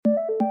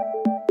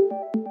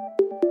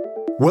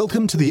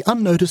Welcome to The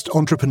Unnoticed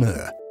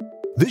Entrepreneur.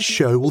 This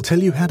show will tell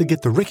you how to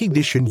get the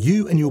recognition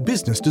you and your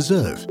business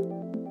deserve.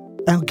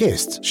 Our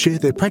guests share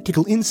their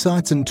practical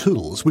insights and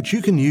tools which you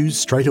can use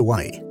straight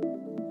away.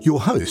 Your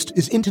host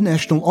is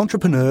international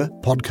entrepreneur,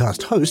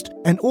 podcast host,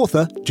 and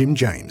author Jim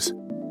James.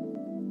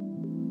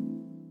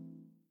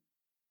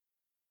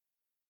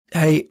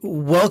 Hey,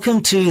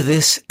 welcome to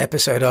this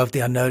episode of The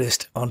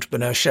Unnoticed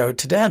Entrepreneur Show.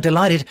 Today I'm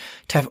delighted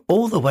to have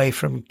all the way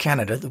from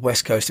Canada, the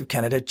west coast of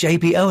Canada,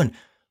 JB Owen.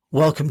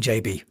 Welcome,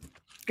 JB.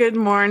 Good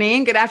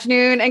morning, good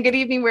afternoon, and good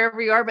evening,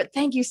 wherever you are. But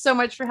thank you so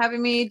much for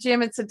having me,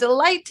 Jim. It's a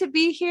delight to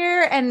be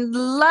here and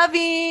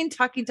loving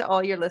talking to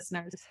all your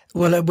listeners.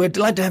 Well, we're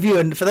delighted to have you.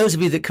 And for those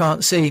of you that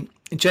can't see,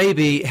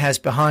 JB has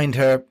behind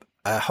her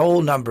a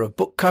whole number of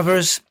book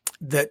covers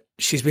that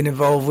she's been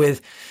involved with.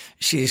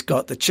 She's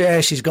got the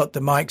chair, she's got the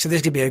mic. So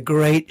this could be a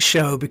great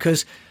show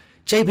because,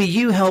 JB,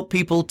 you help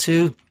people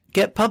to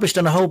get published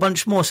on a whole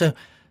bunch more. So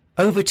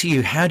over to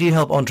you. How do you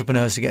help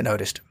entrepreneurs to get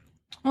noticed?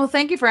 Well,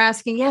 thank you for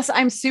asking. Yes,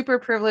 I'm super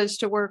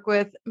privileged to work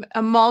with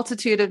a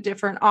multitude of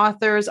different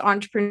authors,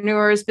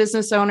 entrepreneurs,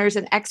 business owners,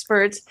 and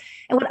experts.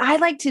 And what I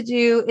like to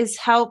do is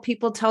help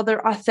people tell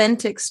their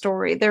authentic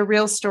story, their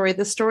real story,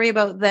 the story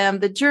about them,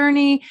 the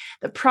journey,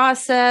 the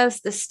process,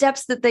 the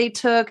steps that they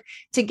took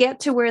to get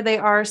to where they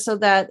are so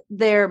that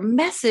their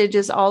message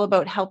is all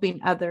about helping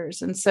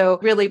others. And so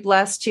really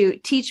blessed to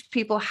teach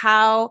people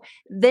how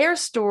their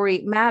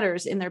story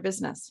matters in their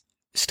business.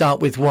 Start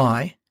with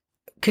why.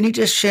 Can you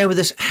just share with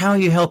us how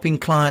you're helping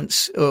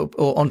clients or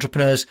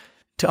entrepreneurs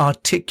to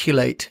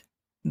articulate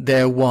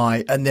their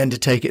why and then to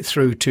take it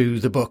through to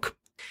the book?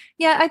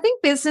 Yeah, I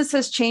think business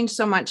has changed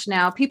so much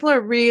now. People are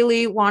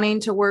really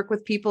wanting to work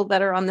with people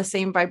that are on the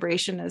same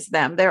vibration as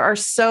them. There are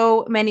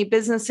so many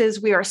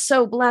businesses. We are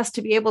so blessed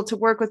to be able to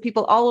work with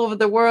people all over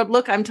the world.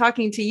 Look, I'm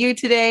talking to you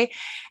today.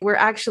 We're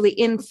actually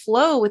in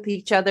flow with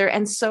each other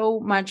and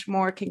so much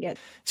more can get.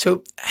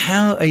 So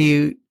how are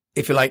you,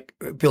 if you like,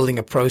 building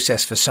a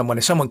process for someone?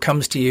 If someone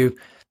comes to you,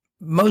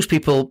 most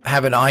people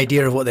have an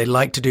idea of what they'd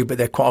like to do, but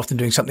they're quite often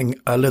doing something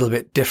a little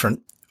bit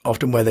different,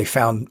 often where they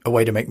found a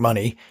way to make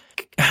money.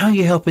 How are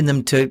you helping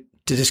them to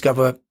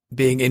discover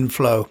being in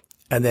flow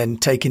and then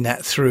taking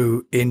that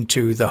through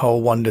into the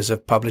whole wonders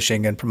of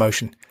publishing and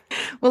promotion?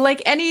 Well,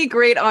 like any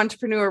great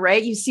entrepreneur,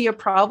 right? You see a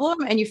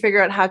problem and you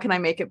figure out how can I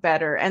make it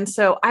better? And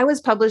so I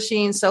was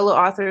publishing solo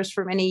authors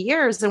for many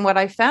years. And what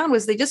I found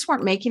was they just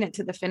weren't making it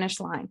to the finish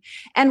line.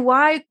 And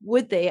why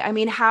would they? I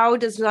mean, how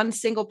does one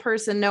single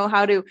person know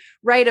how to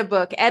write a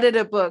book, edit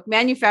a book,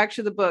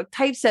 manufacture the book,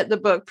 typeset the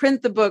book,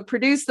 print the book,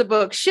 produce the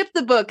book, ship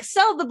the book,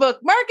 sell the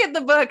book, market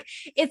the book?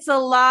 It's a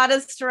lot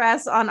of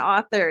stress on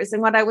authors.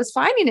 And what I was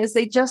finding is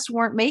they just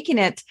weren't making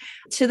it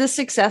to the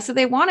success that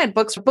they wanted.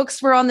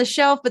 Books were on the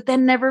shelf, but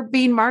then never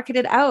being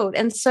marketed out.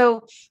 And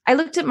so I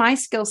looked at my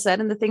skill set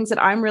and the things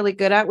that I'm really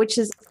good at, which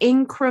is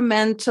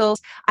incremental.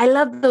 I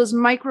love those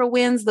micro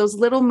wins, those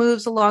little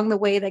moves along the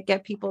way that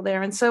get people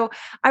there. And so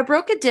I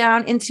broke it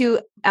down into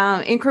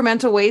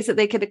incremental ways that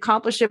they could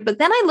accomplish it. But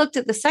then I looked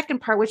at the second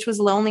part, which was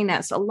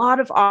loneliness. A lot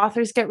of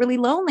authors get really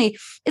lonely.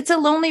 It's a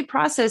lonely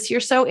process. You're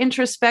so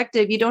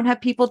introspective. You don't have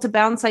people to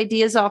bounce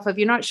ideas off of.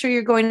 You're not sure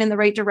you're going in the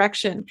right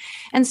direction.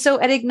 And so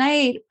at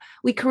Ignite,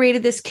 we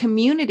created this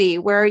community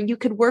where you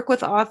could work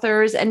with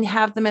authors and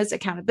have them as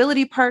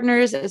accountability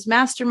partners, as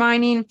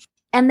masterminding.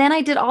 And then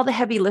I did all the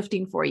heavy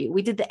lifting for you.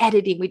 We did the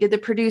editing, we did the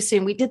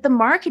producing, we did the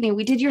marketing,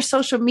 we did your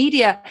social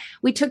media.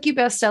 We took you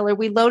bestseller,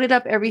 we loaded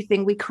up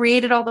everything. We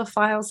created all the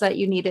files that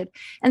you needed.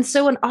 And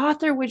so an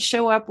author would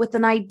show up with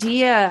an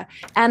idea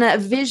and a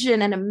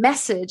vision and a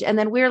message. And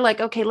then we're like,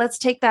 okay, let's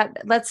take that.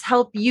 Let's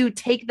help you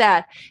take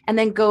that and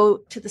then go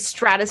to the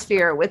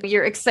stratosphere with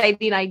your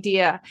exciting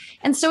idea.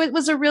 And so it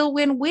was a real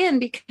win-win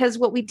because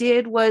what we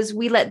did was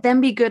we let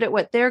them be good at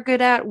what they're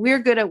good at. We're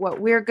good at what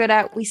we're good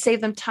at. We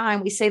save them time.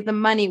 We save them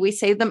money. We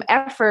save them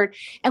effort,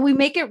 and we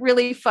make it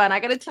really fun. I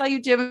got to tell you,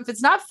 Jim, if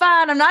it's not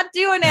fun, I'm not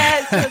doing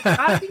it. So it's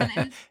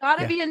got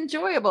to be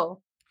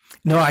enjoyable.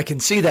 No, I can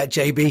see that,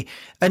 JB.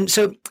 And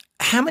so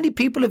how many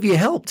people have you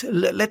helped?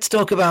 Let's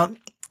talk about,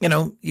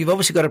 you've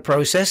obviously got a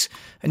process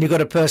and you've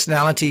got a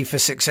personality for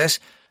success.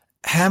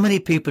 How many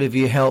people have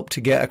you helped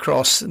to get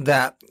across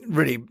that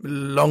really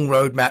long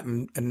roadmap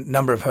and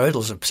number of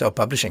hurdles of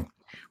self-publishing?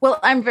 Well,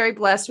 I'm very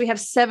blessed. We have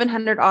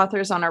 700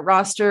 authors on our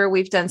roster.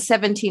 We've done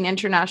 17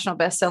 international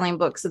best-selling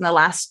books in the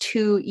last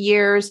 2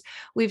 years.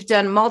 We've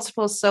done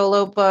multiple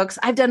solo books.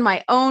 I've done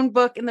my own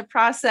book in the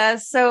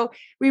process. So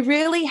we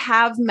really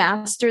have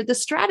mastered the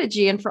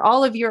strategy. And for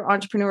all of your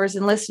entrepreneurs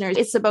and listeners,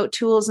 it's about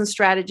tools and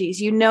strategies.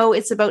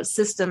 It's about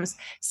systems.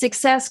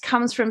 Success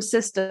comes from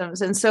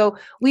systems. And so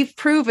we've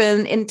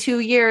proven in 2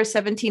 years,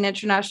 17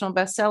 international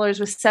bestsellers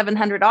with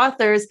 700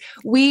 authors,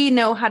 we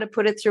know how to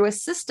put it through a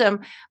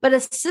system, but a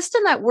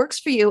system that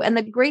works for you. And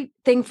the great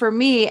thing for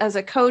me as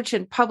a coach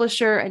and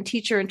publisher and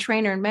teacher and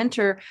trainer and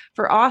mentor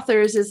for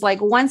authors is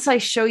like, once I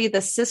show you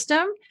the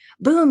system,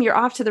 boom, you're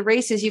off to the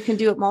races. You can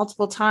do it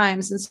multiple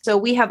times. And so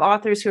we have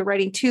authors who are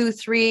writing 2,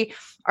 3.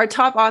 Our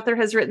top author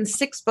has written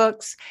 6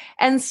 books.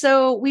 And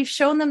so we've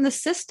shown them the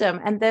system,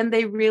 and then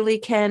they really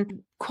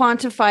can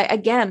quantify,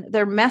 again,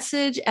 their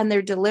message and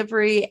their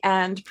delivery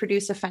and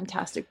produce a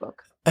fantastic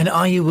book. And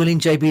are you willing,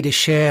 JB, to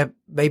share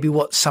maybe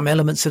what some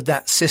elements of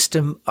that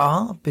system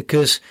are?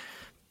 Because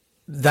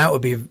that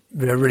would be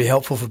really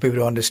helpful for people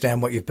to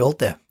understand what you've built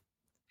there.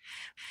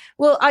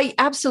 Well,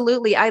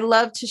 I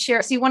love to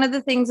share. See, one of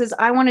the things is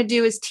I want to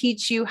do is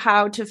teach you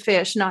how to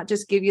fish, not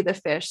just give you the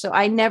fish. So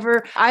I'm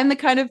the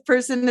kind of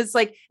person that's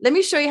like, let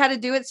me show you how to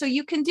do it so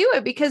you can do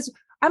it, because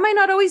I might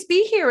not always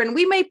be here and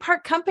we may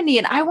part company,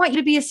 and I want you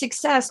to be a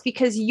success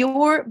because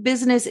your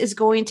business is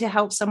going to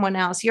help someone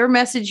else. Your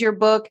message, your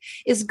book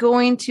is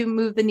going to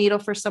move the needle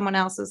for someone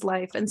else's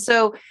life. And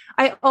so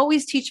I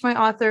always teach my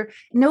author,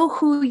 know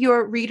who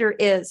your reader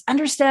is,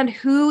 understand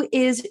who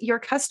is your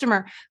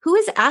customer, who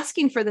is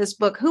asking for this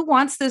book, who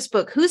wants this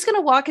book, who's going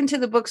to walk into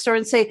the bookstore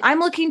and say, I'm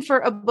looking for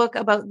a book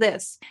about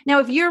this. Now,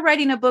 if you're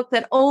writing a book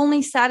that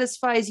only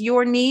satisfies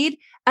your need,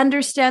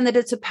 understand that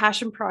it's a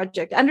passion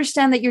project.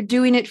 Understand that you're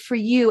doing it for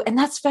you. And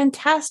that's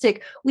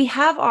fantastic. We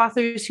have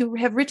authors who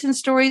have written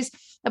stories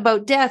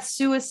about death,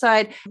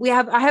 suicide.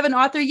 I have an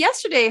author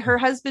yesterday, her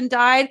husband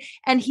died,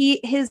 and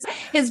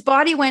his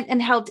body went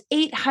and helped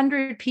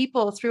 800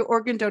 people through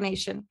organ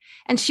donation.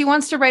 And she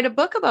wants to write a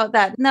book about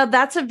that. Now,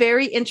 that's a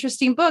very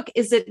interesting book.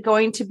 Is it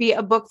going to be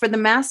a book for the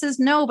masses?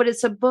 No, but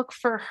it's a book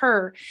for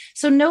her.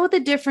 So know the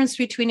difference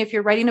between if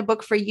you're writing a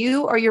book for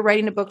you or you're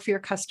writing a book for your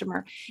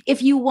customer.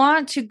 If you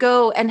want to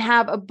go and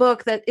have a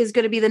book that is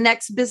going to be the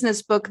next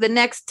business book, the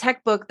next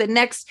tech book, the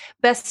next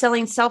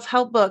best-selling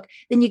self-help book,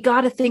 then you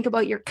got to think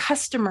about your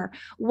customer.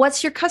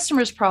 What's your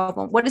customer's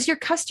problem? What does your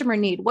customer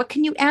need? What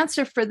can you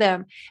answer for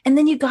them? And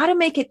then you got to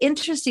make it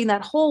interesting.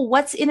 That whole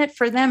what's in it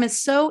for them is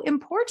so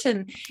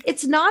important.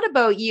 It's not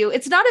about you.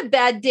 It's not a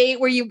bad date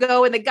where you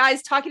go and the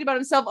guy's talking about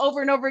himself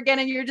over and over again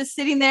and you're just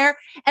sitting there.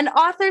 And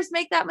authors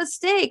make that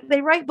mistake. They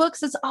write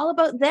books that's all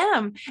about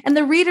them. And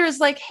the reader is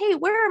like, hey,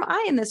 where am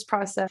I in this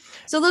process?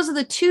 So those are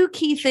the two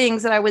key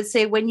things that I would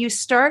say when you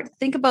start,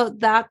 think about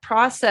that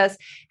process.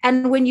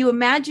 And when you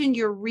imagine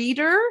your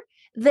reader,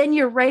 then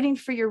you're writing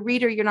for your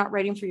reader. You're not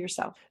writing for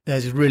yourself.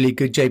 That's really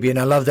good, JB. And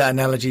I love that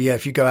analogy. Yeah,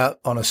 if you go out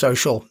on a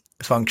social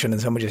function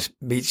and someone just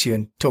meets you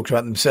and talks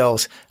about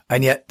themselves,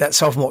 and yet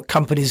that's often what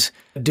companies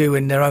do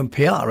in their own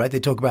PR, right? They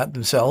talk about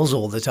themselves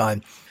all the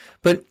time.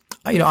 But,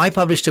 I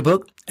published a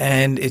book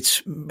and it's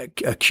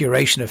a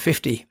curation of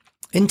 50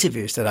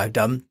 interviews that I've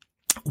done.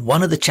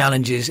 One of the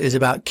challenges is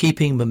about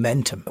keeping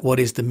momentum. What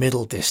is the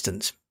middle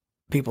distance?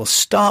 People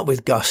start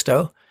with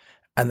gusto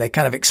and they're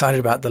kind of excited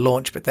about the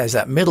launch, but there's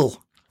that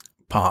middle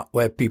part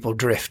where people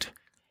drift.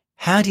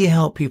 How do you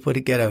help people to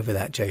get over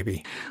that,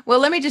 JB? Well,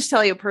 let me just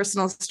tell you a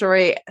personal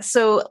story.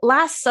 So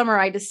last summer,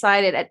 I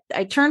decided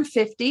I turned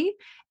 50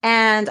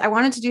 and I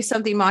wanted to do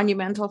something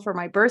monumental for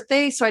my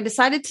birthday. So I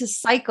decided to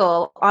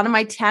cycle on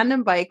my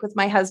tandem bike with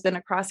my husband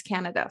across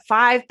Canada.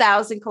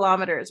 5,000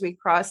 kilometers we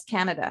crossed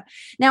Canada.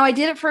 Now, I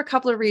did it for a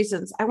couple of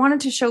reasons. I wanted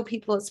to show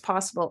people it's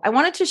possible. I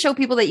wanted to show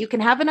people that you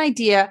can have an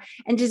idea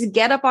and just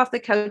get up off the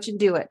couch and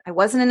do it. I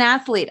wasn't an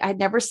athlete. I'd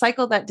never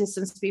cycled that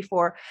distance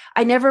before.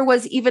 I never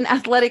was even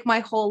athletic my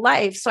whole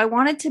life. So I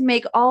wanted to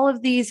make all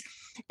of these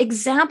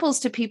examples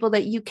to people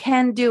that you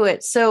can do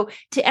it. So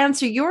to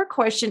answer your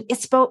question,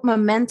 it's about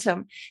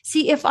momentum.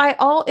 See, if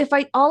all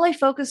I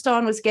focused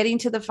on was getting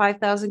to the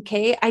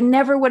 5,000K, I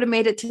never would have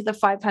made it to the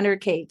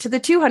 500K, to the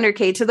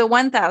 200K, to the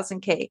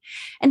 1,000K.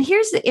 And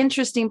here's the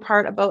interesting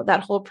part about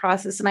that whole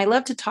process. And I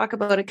love to talk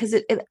about it because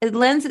it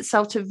lends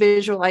itself to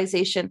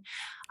visualization.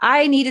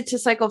 I needed to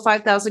cycle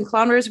 5,000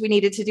 kilometers. We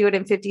needed to do it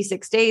in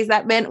 56 days.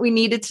 That meant we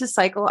needed to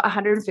cycle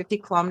 150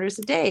 kilometers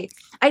a day.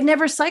 I'd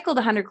never cycled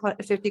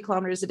 150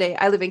 kilometers a day.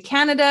 I live in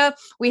Canada.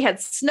 We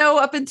had snow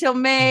up until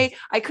May.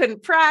 I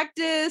couldn't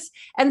practice.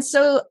 And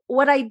so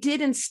what I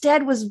did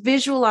instead was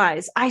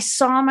visualize. I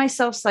saw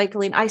myself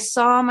cycling. I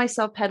saw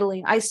myself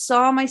pedaling. I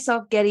saw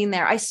myself getting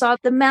there. I saw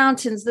the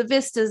mountains, the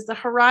vistas, the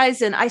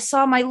horizon. I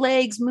saw my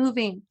legs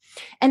moving.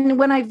 And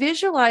when I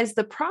visualized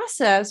the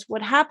process,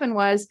 what happened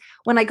was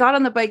when I got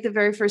on the bike the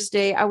very first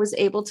day, I was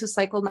able to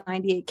cycle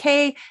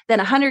 98K, then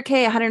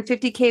 100K,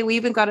 150K. We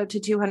even got up to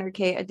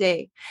 200K a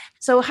day.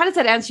 So how does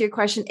that answer your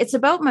question? It's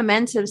about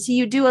momentum. So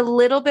you do a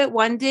little bit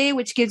one day,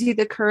 which gives you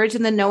the courage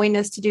and the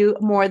knowingness to do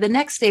more the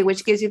next day,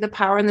 which gives you the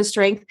power and the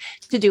strength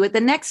to do it the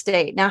next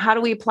day. Now, how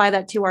do we apply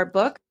that to our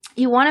book?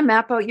 You want to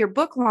map out your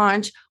book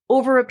launch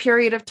over a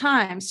period of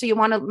time. So you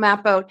want to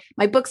map out,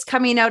 my book's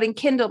coming out in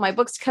Kindle, my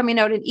book's coming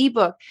out in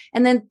ebook.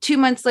 And then 2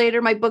 months later,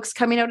 my book's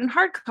coming out in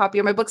hard copy,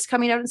 or my book's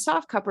coming out in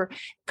soft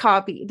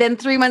copy. Then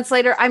 3 months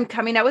later, I'm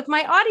coming out with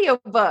my audio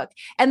book.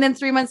 And then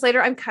 3 months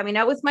later, I'm coming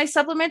out with my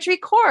supplementary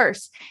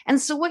course. And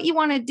so what you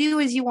want to do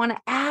is you want to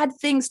add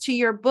things to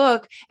your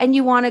book and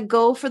you want to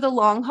go for the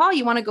long haul.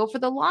 You want to go for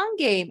the long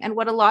game. And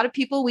what a lot of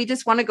people, we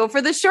just want to go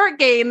for the short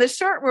game, the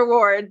short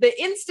reward, the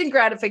instant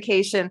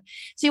gratification.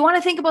 So you want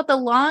to think about the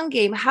long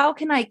game. How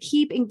can I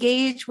keep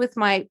engaged with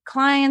my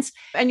clients?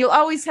 And you'll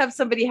always have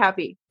somebody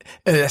happy.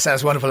 That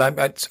sounds wonderful.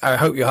 I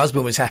hope your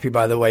husband was happy,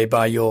 by the way,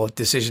 by your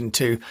decision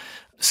to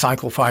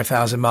cycle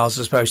 5,000 miles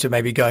as opposed to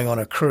maybe going on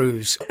a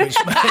cruise, which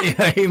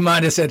you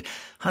might have said,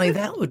 honey,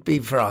 that would be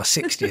for our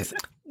 60th.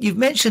 You've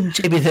mentioned,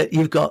 JB, that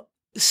you've got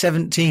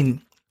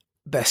 17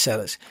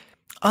 bestsellers.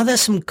 Are there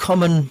some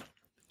common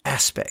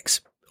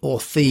aspects or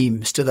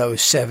themes to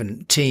those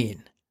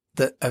 17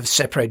 that have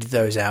separated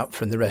those out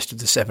from the rest of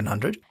the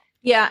 700?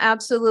 Yeah,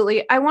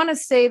 absolutely. I want to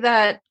say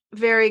that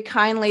very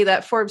kindly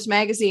that Forbes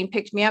magazine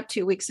picked me up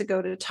 2 weeks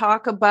ago to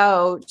talk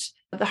about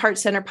the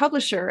heart-centered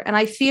publisher. And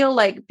I feel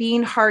like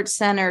being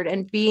heart-centered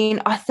and being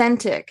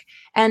authentic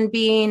and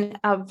being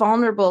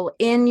vulnerable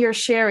in your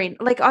sharing,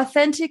 like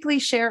authentically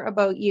share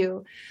about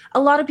you. A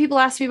lot of people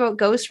ask me about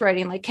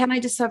ghostwriting, like, can I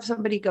just have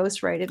somebody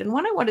ghostwrite it? And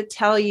what I want to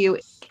tell you,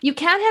 you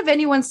can't have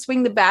anyone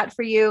swing the bat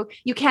for you.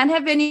 You can't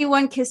have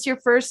anyone kiss your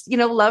first,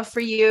 love for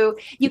you.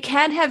 You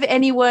can't have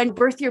anyone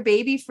birth your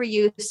baby for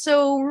you.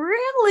 So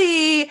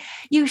really,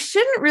 you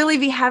shouldn't really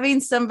be having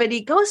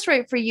somebody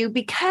ghostwrite for you,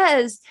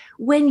 because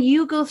when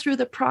you go through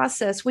the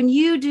process, when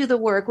you do the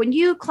work, when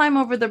you climb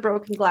over the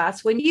broken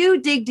glass, when you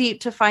dig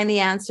deep to find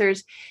the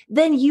answers,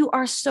 then you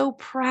are so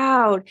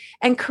proud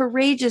and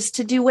courageous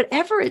to do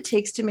whatever it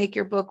takes to make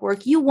your book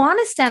work. You want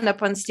to stand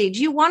up on stage.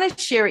 You want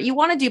to share it. You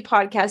want to do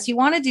podcasts. You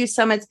want to do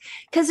summits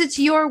because it's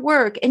your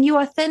work and you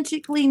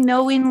authentically,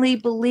 knowingly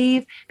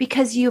believe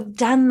because you've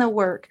done the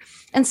work.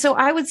 And so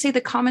I would say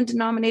the common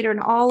denominator in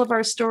all of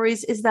our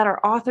stories is that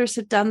our authors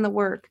have done the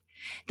work.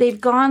 They've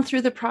gone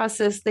through the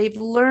process. They've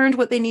learned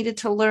what they needed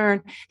to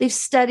learn. They've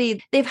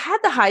studied. They've had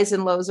the highs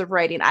and lows of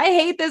writing. I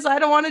hate this. I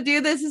don't want to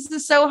do this. This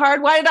is so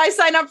hard. Why did I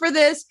sign up for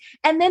this?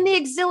 And then the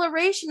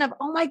exhilaration of,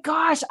 oh my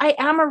gosh, I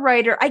am a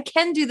writer. I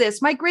can do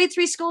this. My grade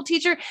 3 school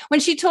teacher,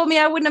 when she told me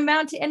I wouldn't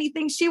amount to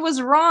anything, she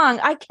was wrong.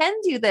 I can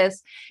do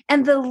this.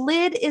 And the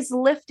lid is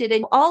lifted.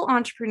 And all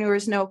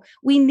entrepreneurs know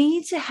we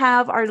need to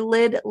have our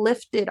lid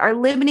lifted, our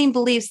limiting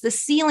beliefs, the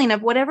ceiling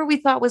of whatever we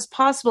thought was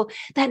possible,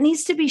 that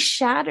needs to be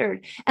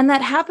shattered. And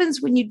that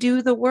happens when you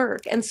do the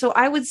work. And so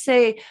I would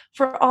say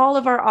for all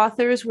of our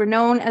authors, we're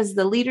known as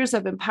the leaders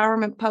of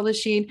empowerment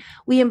publishing.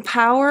 We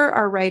empower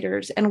our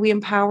writers and we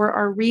empower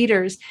our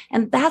readers.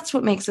 And that's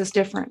what makes us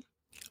different.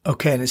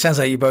 Okay. And it sounds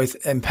like you both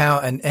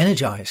empower and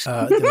energize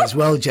them as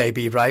well,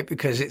 JB, right?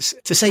 Because it's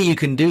to say you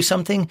can do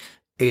something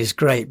is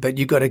great, but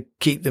you've got to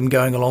keep them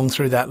going along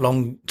through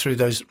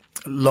those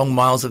long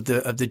miles of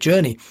the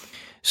journey.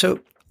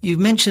 So you've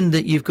mentioned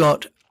that you've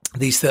got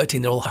these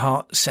 13, they're all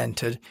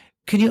heart-centered.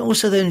 Can you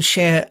also then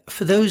share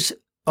for those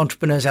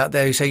entrepreneurs out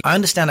there who say, I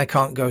understand I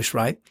can't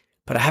ghostwrite,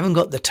 but I haven't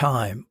got the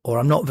time, or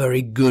I'm not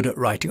very good at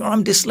writing, or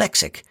I'm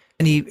dyslexic.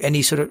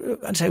 Any sort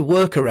of, I'd say,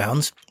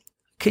 workarounds?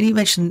 Can you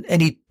mention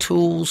any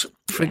tools,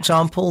 for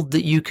example,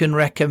 that you can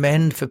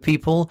recommend for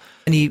people?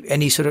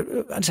 Any sort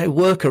of, I'd say,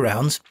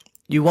 workarounds?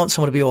 You want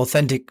someone to be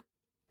authentic,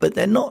 but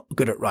they're not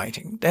good at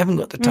writing. They haven't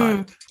got the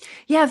time.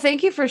 Yeah,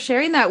 thank you for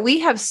sharing that. We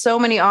have so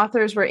many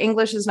authors where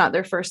English is not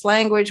their first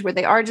language, where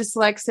they are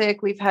dyslexic.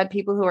 We've had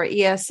people who are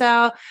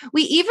ESL.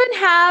 We even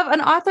have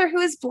an author who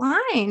is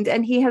blind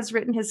and he has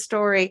written his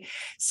story.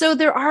 So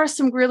there are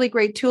some really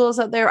great tools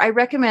out there. I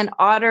recommend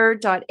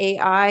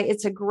otter.ai.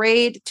 It's a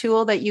great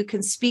tool that you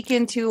can speak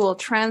into, will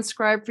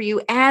transcribe for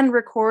you and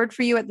record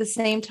for you at the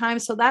same time.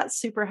 So that's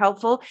super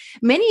helpful.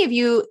 Many of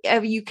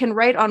you can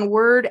write on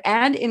Word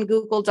and in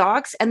Google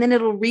Docs, and then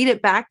it'll read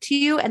it back to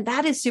you. And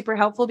that is super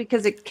helpful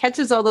because it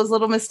catches all those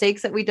little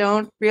mistakes that we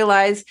don't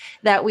realize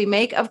that we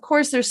make. Of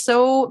course, there's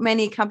so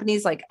many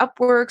companies like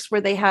Upworks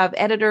where they have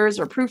editors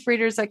or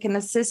proofreaders that can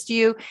assist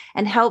you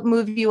and help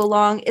move you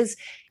along.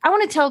 I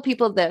want to tell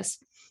people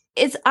this.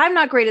 I'm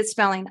not great at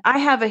spelling. I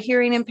have a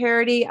hearing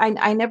impairment.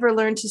 I never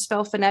learned to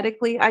spell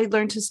phonetically. I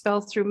learned to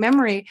spell through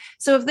memory.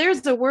 So if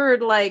there's a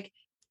word like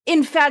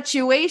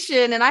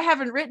infatuation and I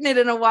haven't written it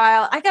in a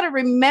while, I got to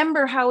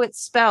remember how it's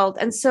spelled.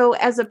 And so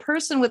as a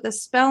person with a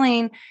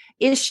spelling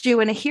issue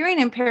and a hearing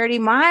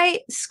impairment, my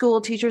school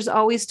teachers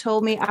always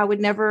told me I would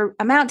never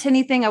amount to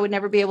anything. I would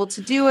never be able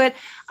to do it.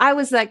 I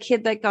was that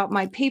kid that got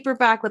my paper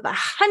back with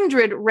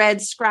 100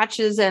 red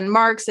scratches and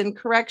marks and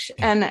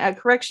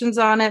corrections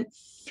on it.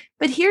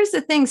 But here's the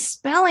thing,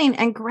 spelling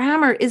and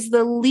grammar is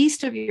the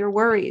least of your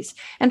worries.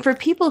 And for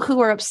people who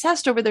are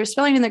obsessed over their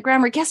spelling and their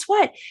grammar, guess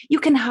what?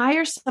 You can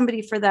hire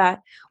somebody for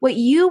that. What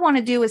you want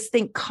to do is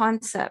think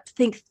concept,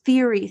 think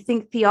theory,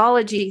 think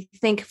theology,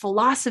 think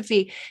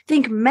philosophy,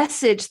 think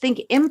message,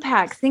 think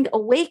impact, think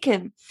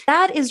awaken.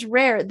 That is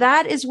rare.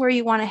 That is where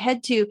you want to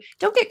head to.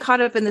 Don't get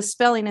caught up in the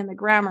spelling and the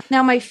grammar.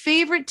 Now, my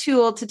favorite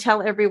tool to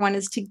tell everyone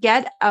is to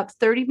get up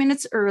 30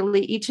 minutes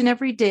early each and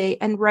every day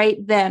and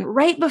write then,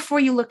 right before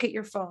you look at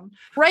your phone.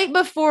 Right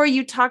before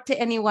you talk to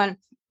anyone.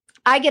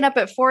 I get up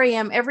at 4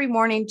 a.m. every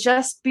morning,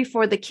 just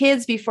before the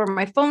kids, before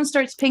my phone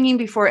starts pinging,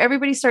 before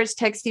everybody starts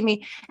texting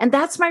me. And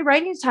that's my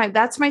writing time.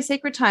 That's my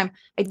sacred time.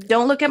 I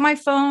don't look at my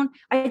phone.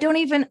 I don't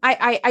even,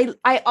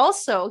 I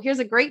also, here's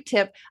a great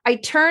tip. I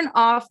turn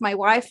off my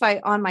Wi-Fi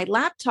on my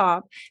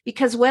laptop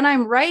because when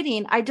I'm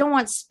writing, I don't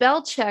want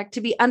spell check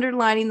to be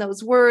underlining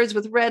those words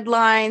with red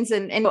lines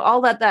and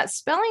all that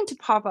spelling to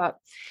pop up.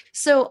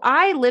 So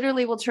I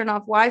literally will turn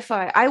off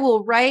Wi-Fi. I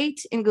will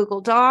write in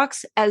Google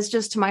Docs as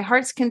just to my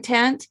heart's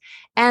content.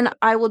 and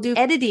I will do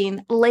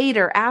editing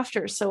later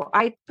after. So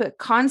I put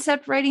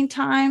concept writing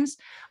times,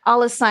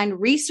 I'll assign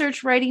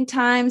research writing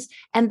times,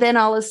 and then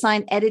I'll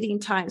assign editing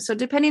time. So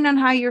depending on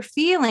how you're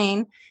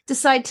feeling,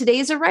 decide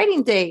today's a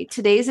writing day,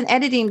 today's an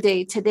editing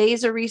day,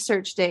 today's a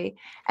research day.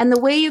 And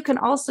the way you can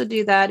also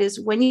do that is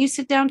when you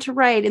sit down to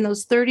write in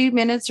those 30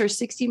 minutes or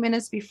 60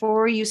 minutes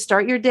before you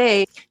start your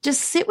day,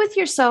 just sit with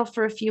yourself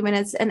for a few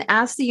minutes and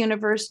ask the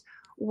universe,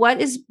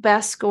 what is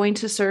best going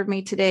to serve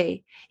me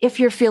today? If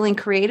you're feeling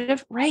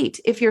creative, write.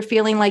 If you're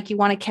feeling like you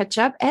want to catch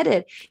up,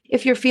 edit.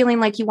 If you're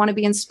feeling like you want to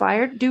be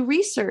inspired, do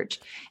research.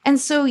 And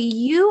so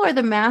you are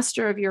the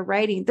master of your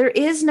writing. There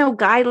is no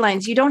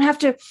guidelines. You don't have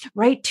to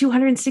write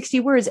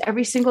 260 words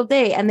every single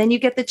day, and then you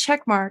get the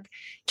check mark.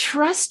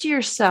 Trust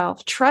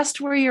yourself.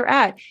 Trust where you're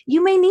at.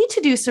 You may need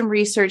to do some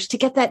research to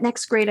get that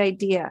next great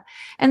idea.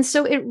 And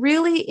so it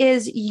really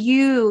is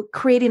you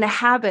creating a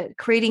habit,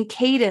 creating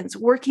cadence,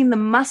 working the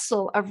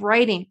muscle of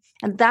writing.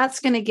 And that's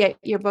going to get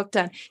your book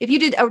done. If you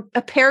did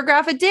a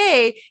paragraph a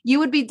day, you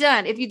would be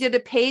done. If you did a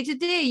page a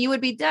day, you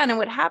would be done. And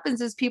what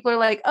happens is people are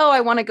like, oh,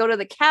 I want to go to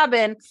the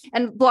cabin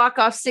and block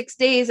off 6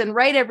 days and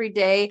write every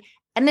day.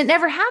 And it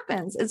never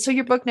happens. And so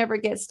your book never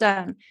gets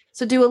done.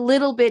 So do a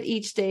little bit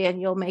each day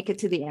and you'll make it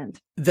to the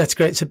end. That's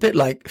great. It's a bit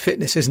like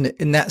fitness, isn't it?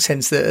 In that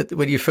sense that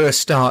when you first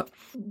start,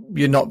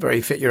 you're not very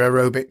fit. Your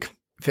aerobic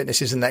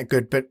fitness isn't that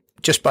good, but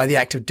just by the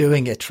act of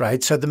doing it,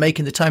 right? So the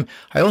making the time.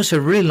 I also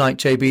really like,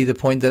 JB, the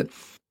point that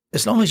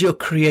as long as you're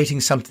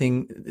creating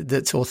something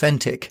that's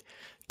authentic,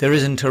 there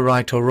isn't a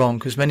right or wrong,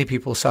 because many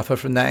people suffer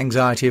from that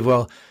anxiety of,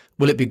 well,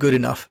 will it be good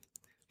enough?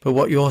 But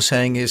what you're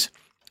saying is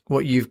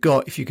what you've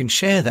got, if you can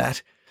share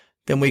that,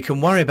 then we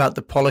can worry about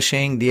the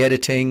polishing, the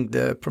editing,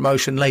 the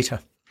promotion later.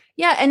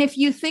 Yeah. And if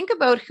you think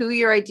about who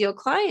your ideal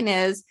client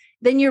is,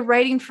 then you're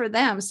writing for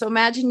them. So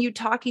imagine you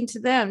talking to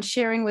them,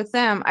 sharing with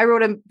them. I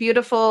wrote a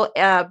beautiful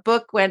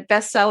book, went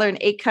bestseller in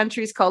 8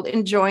 countries called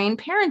Enjoying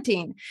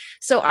Parenting.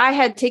 So I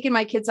had taken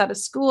my kids out of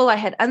school. I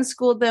had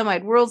unschooled them.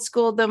 I'd world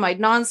schooled them. I'd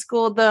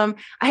non-schooled them.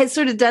 I had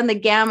sort of done the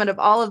gamut of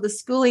all of the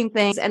schooling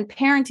things and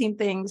parenting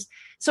things.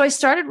 So I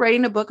started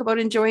writing a book about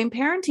enjoying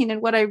parenting.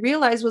 And what I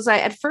realized was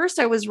at first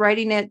I was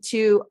writing it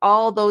to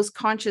all those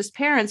conscious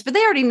parents, but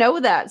they already know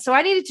that. So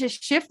I needed to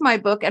shift my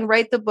book and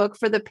write the book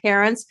for the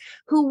parents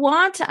who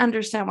want to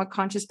understand what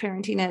conscious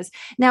parenting is.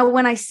 Now,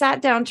 when I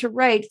sat down to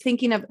write,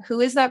 thinking of who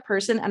is that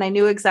person, and I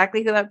knew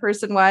exactly who that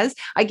person was,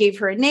 I gave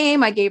her a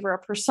name, I gave her a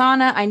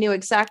persona, I knew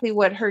exactly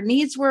what her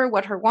needs were,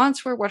 what her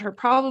wants were, what her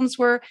problems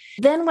were.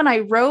 Then when I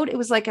wrote, it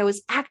was like I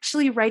was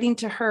actually writing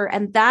to her,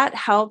 and that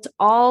helped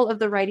all of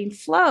the writing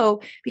flow,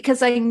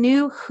 because I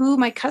knew who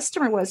my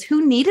customer was,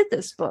 who needed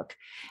this book.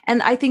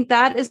 And I think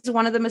that is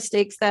one of the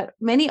mistakes that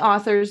many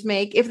authors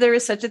make, if there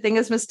is such a thing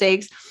as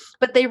mistakes,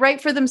 but they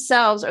write for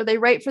themselves, or they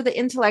write for the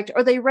intellect,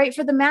 or they write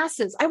for the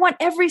masses. I want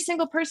every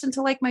single person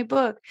to like my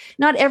book.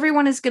 Not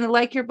everyone is going to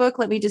like your book.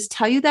 Let me just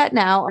tell you that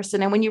now,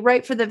 Arsen. And when you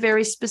write for the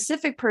very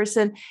specific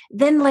person,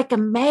 then like a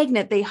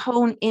magnet, they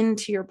hone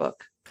into your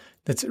book.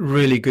 That's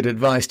really good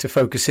advice, to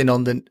focus in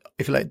on the,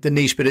 if you like, the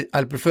niche. But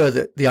I prefer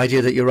the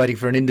idea that you're writing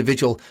for an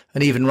individual,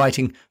 and even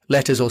writing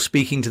letters or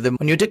speaking to them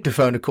on your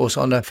dictaphone. Of course,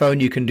 on a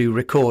phone, you can do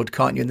record,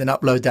 can't you? And then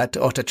upload that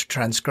to Otter to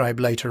transcribe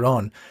later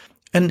on.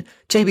 And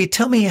JB,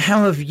 tell me,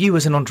 how have you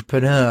as an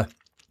entrepreneur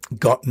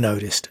got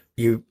noticed?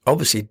 You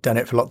obviously done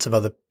it for lots of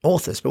other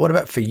authors, but what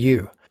about for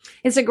you?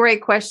 It's a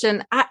great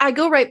question. I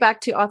go right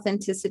back to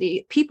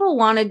authenticity. People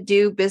want to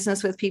do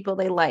business with people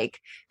they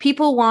like.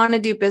 People want to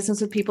do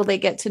business with people they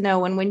get to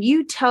know. And when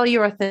you tell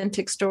your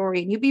authentic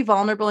story and you be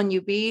vulnerable and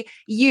you be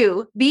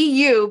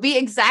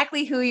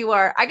exactly who you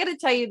are. I got to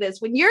tell you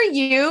this, when you're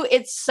you,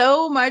 it's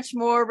so much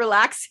more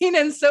relaxing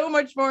and so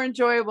much more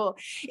enjoyable.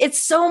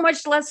 It's so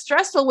much less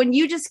stressful when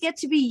you just get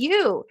to be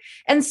you.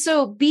 And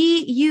so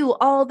be you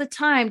all the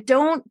time.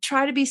 Don't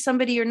try to be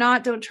somebody you're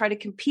not. Don't try to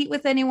compete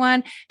with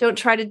anyone. Don't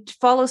try to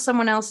follow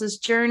someone else's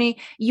journey,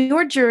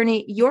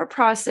 your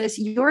process,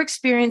 your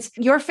experience,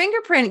 your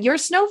fingerprint, your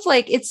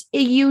snowflake. It's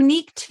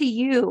unique to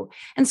you.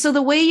 And so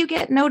the way you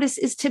get noticed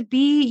is to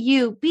be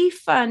you, be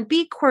fun,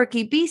 be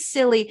quirky, be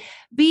silly,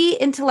 be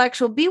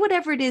intellectual, be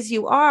whatever it is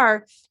you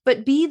are,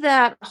 but be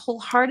that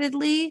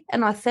wholeheartedly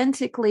and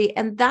authentically.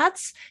 And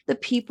that's the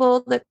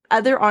people that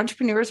other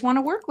entrepreneurs want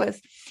to work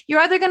with.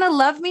 You're either going to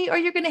love me or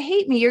you're going to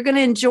hate me. You're going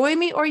to enjoy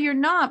me or you're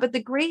not. But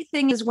the great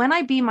thing is when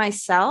I be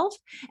myself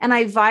and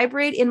I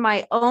vibrate in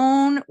my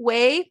own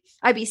way,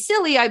 I be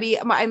silly. I'm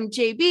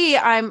JB.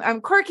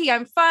 I'm quirky.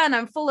 I'm fun.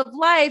 I'm full of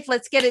life.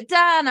 Let's get it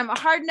done. I'm a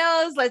hard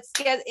nose. Let's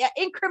get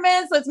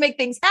increments. Let's make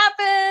things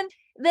happen.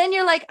 Then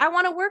you're like, I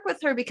want to work with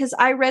her because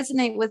I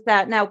resonate with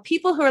that. Now,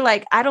 people who are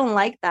like, I don't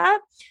like that.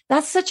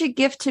 That's such a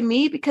gift to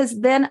me, because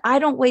then I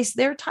don't waste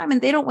their time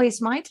and they don't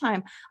waste my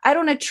time. I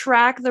don't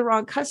attract the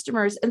wrong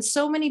customers. And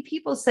so many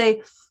people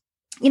say,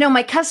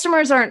 my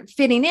customers aren't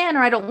fitting in,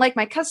 or I don't like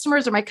my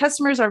customers, or my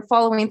customers aren't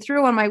following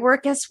through on my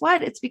work. Guess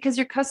what? It's because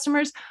your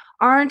customers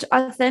aren't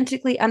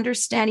authentically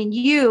understanding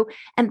you.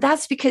 And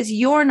that's because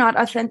you're not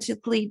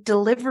authentically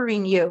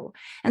delivering you.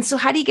 And so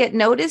how do you get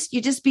noticed?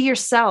 You just be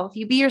yourself.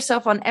 You be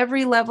yourself on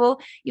every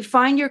level. You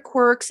find your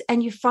quirks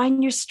and you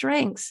find your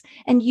strengths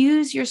and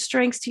use your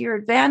strengths to your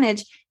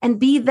advantage and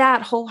be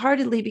that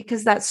wholeheartedly,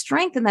 because that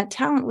strength and that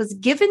talent was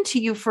given to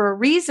you for a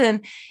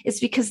reason. It's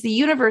because the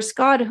universe,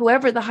 God,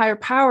 whoever the higher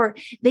power,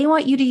 they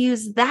want you to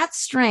use that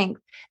strength.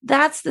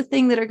 That's the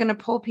thing that are going to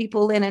pull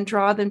people in and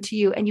draw them to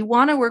you. And you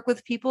want to work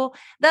with people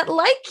that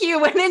like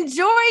you and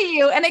enjoy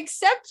you and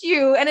accept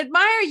you and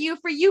admire you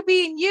for you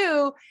being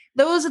you.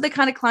 Those are the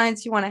kind of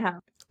clients you want to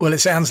have. Well, it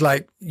sounds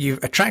like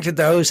you've attracted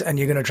those and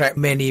you're going to attract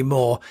many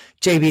more.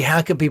 JB,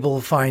 how can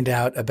people find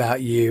out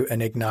about you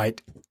and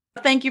Ignite?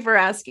 Thank you for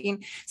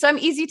asking. So I'm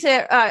easy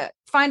to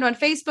find on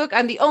Facebook.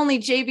 I'm the only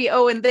JB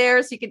Owen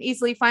there, so you can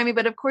easily find me.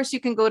 But of course, you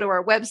can go to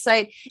our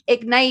website,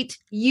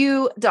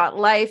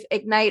 igniteyou.life,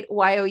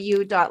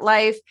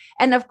 igniteyou.life.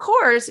 And of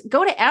course,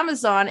 go to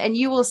Amazon and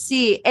you will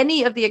see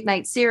any of the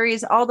Ignite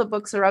series. All the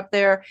books are up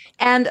there.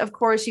 And of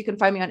course, you can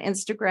find me on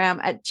Instagram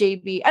at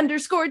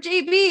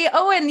JB_JB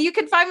Owen. You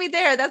can find me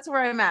there. That's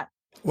where I'm at.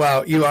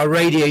 Wow, you are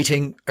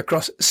radiating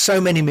across so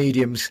many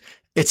mediums.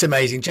 It's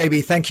amazing.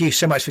 JB, thank you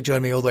so much for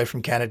joining me all the way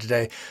from Canada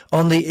today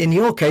on the, in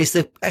your case,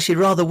 the actually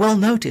rather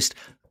well-noticed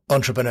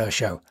Entrepreneur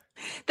Show.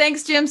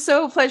 Thanks, Jim.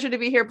 So a pleasure to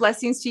be here.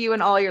 Blessings to you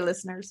and all your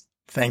listeners.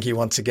 Thank you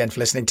once again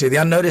for listening to The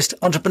Unnoticed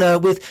Entrepreneur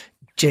with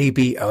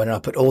JB Owen. I'll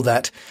put all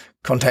that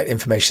contact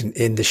information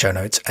in the show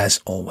notes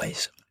as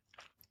always.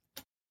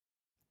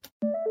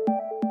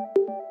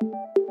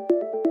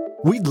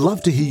 We'd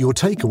love to hear your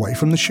takeaway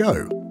from the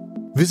show.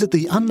 Visit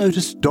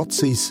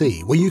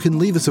theunnoticed.cc where you can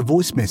leave us a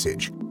voice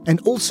message and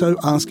also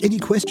ask any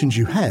questions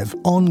you have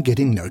on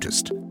getting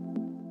noticed.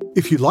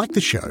 If you like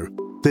the show,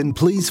 then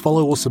please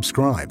follow or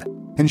subscribe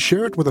and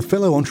share it with a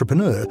fellow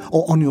entrepreneur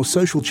or on your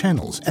social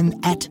channels and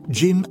at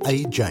Jim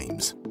A.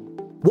 James.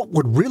 What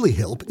would really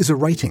help is a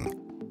rating.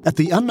 At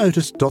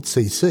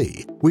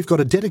theunnoticed.cc, we've got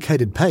a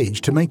dedicated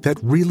page to make that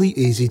really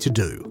easy to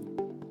do.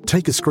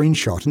 Take a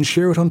screenshot and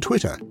share it on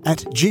Twitter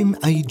at Jim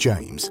A.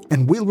 James,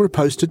 and we'll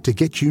repost it to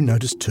get you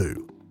noticed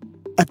too.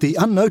 At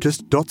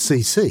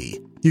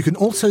theunnoticed.cc, you can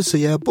also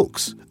see our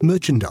books,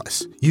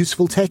 merchandise,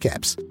 useful tech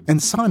apps,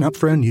 and sign up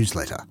for our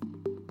newsletter.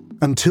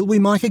 Until we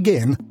mic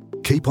again,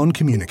 keep on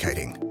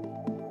communicating.